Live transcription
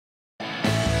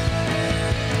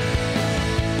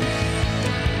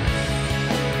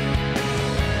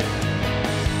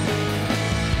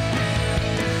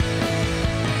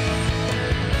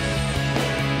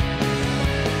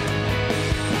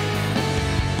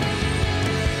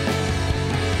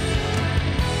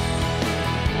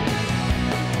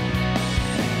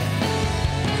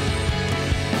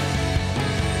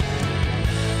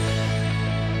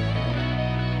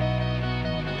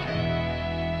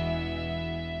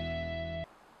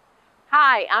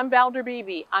Hi, I'm Valder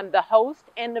Beebe. I'm the host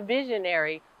and the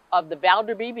visionary of the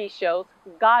Valder Beebe Show's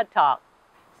God Talk.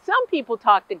 Some people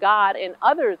talk to God and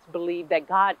others believe that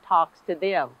God talks to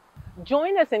them.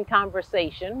 Join us in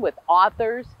conversation with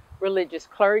authors, religious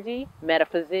clergy,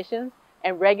 metaphysicians,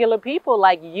 and regular people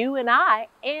like you and I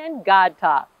and God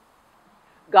Talk.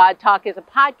 God Talk is a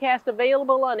podcast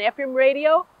available on FM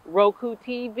radio, Roku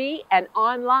TV, and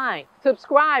online.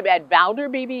 Subscribe at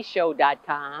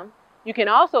ValderBeebeShow.com. You can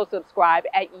also subscribe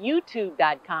at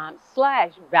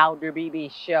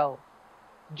YouTube.com/ValderBeebeShow.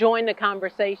 Join the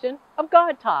conversation of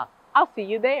God Talk. I'll see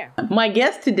you there. My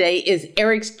guest today is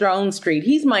Erick Stonestreet.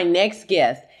 He's my next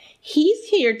guest. He's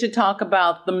here to talk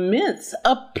about the myths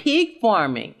of pig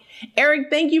farming. Erick,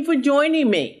 thank you for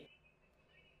joining me.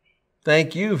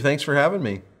 Thank you. Thanks for having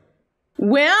me.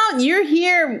 Well, you're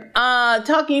here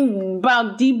talking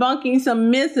about debunking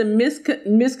some myths and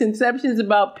misconceptions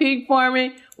about pig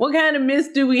farming. What kind of myths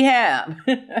do we have?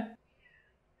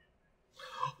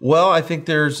 Well, I think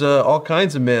there's all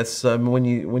kinds of myths. When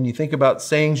you think about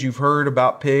sayings you've heard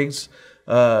about pigs,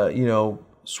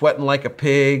 sweating like a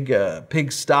pig,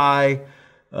 pig sty,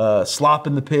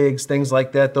 slopping the pigs, things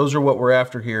like that. Those are what we're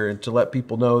after here, and to let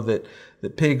people know that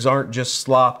pigs aren't just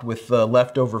slopped with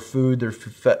leftover food. They're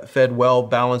fed well,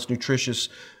 balanced, nutritious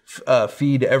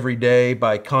feed every day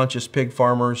by conscious pig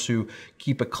farmers who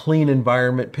keep a clean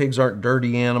environment. Pigs aren't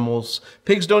dirty animals.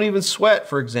 Pigs don't even sweat,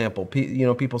 for example.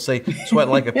 People say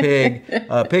sweating like a pig.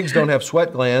 Pigs don't have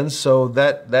sweat glands, so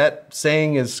that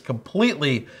saying is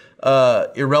completely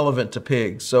irrelevant to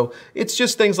pigs. So it's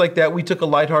just things like that. We took a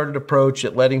lighthearted approach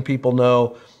at letting people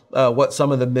know what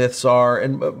some of the myths are.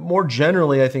 And more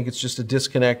generally, I think it's just a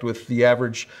disconnect with the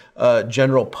average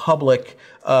general public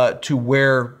to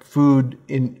where food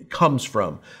comes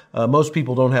from. Most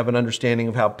people don't have an understanding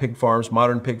of how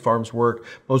modern pig farms work.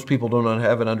 Most people don't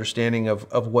have an understanding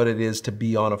of what it is to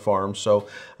be on a farm. So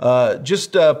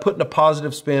just putting a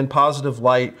positive spin, positive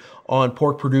light on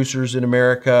pork producers in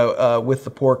America with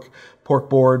the pork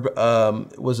board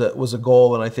was a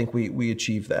goal, and I think we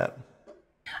achieved that.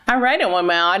 All right, I want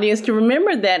my audience to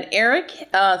remember that Erick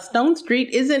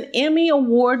Stonestreet is an Emmy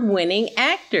Award-winning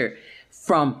actor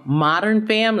from Modern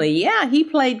Family. Yeah, he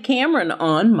played Cameron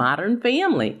on Modern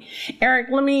Family. Erick,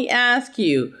 let me ask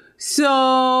you,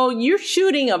 so you're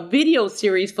shooting a video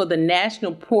series for the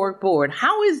National Pork Board.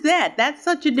 How is that? That's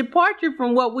such a departure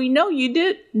from what we know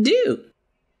you do.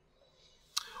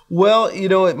 Well,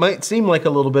 it might seem like a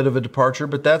little bit of a departure,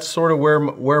 but that's sort of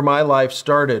where my life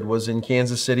started, was in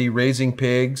Kansas City raising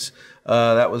pigs.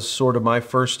 That was sort of my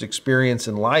first experience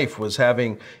in life, was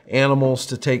having animals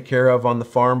to take care of on the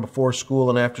farm before school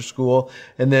and after school.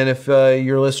 And then if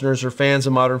your listeners are fans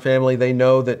of Modern Family, they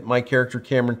know that my character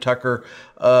Cameron Tucker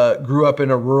grew up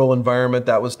in a rural environment.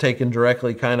 That was taken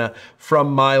directly kind of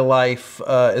from my life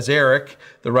as Erick.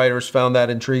 The writers found that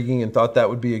intriguing and thought that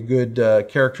would be a good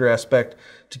character aspect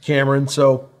to Cameron.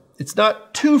 So it's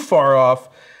not too far off.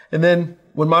 And then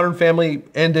when Modern Family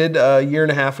ended a year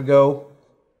and a half ago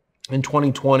in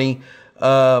 2020,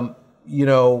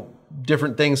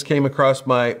 different things came across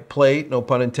my plate, no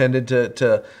pun intended,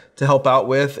 to help out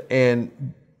with.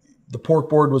 And the pork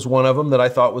board was one of them that I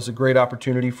thought was a great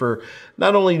opportunity for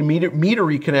not only me to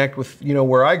reconnect with,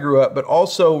 where I grew up, but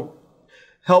also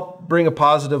help bring a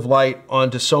positive light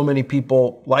onto so many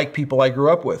people I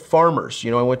grew up with, farmers.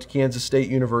 I went to Kansas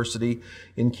State University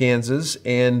in Kansas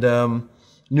and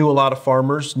knew a lot of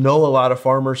farmers, know a lot of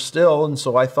farmers still. And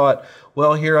so I thought,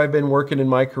 well, here I've been working in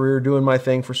my career, doing my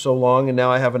thing for so long, and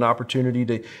now I have an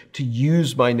opportunity to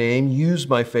use my name, use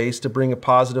my face to bring a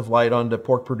positive light onto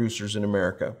pork producers in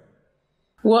America.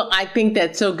 Well, I think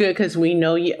that's so good because we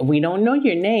know you. We don't know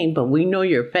your name, but we know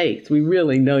your face. We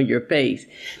really know your face.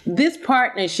 This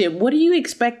partnership, what do you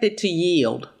expect it to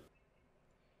yield?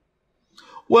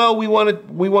 Well, we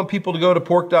want people to go to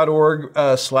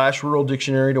pork.org/rural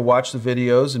dictionary to watch the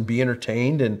videos and be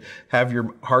entertained and have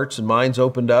your hearts and minds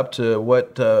opened up to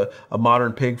what a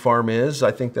modern pig farm is.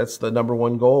 I think that's the number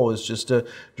one goal, is just to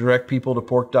direct people to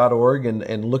pork.org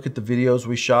and look at the videos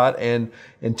we shot and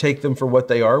take them for what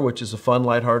they are, which is a fun,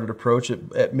 lighthearted approach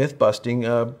at myth busting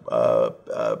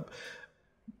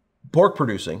pork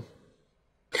producing.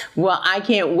 Well, I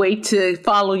can't wait to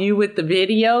follow you with the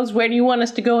videos. Where do you want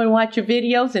us to go and watch your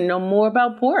videos and know more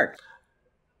about pork?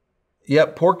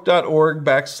 Yep,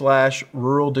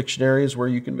 pork.org/rural dictionary is where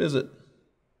you can visit.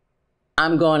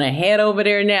 I'm going to head over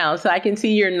there now so I can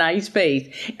see your nice face.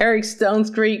 Erick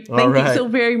Stonestreet, thank you so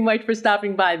very much for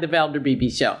stopping by the Valder Beebe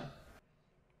Show.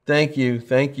 Thank you.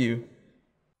 Thank you.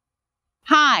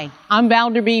 Hi, I'm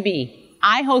Valder Beebe.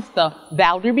 I host the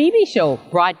Valder Beebe Show,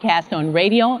 broadcast on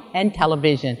radio and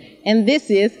television. And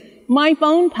this is my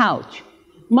phone pouch.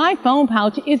 My phone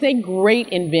pouch is a great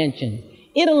invention.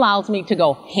 It allows me to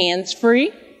go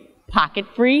hands-free,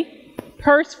 pocket-free,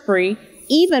 purse-free,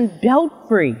 even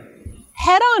belt-free.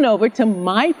 Head on over to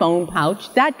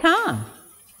myphonepouch.com.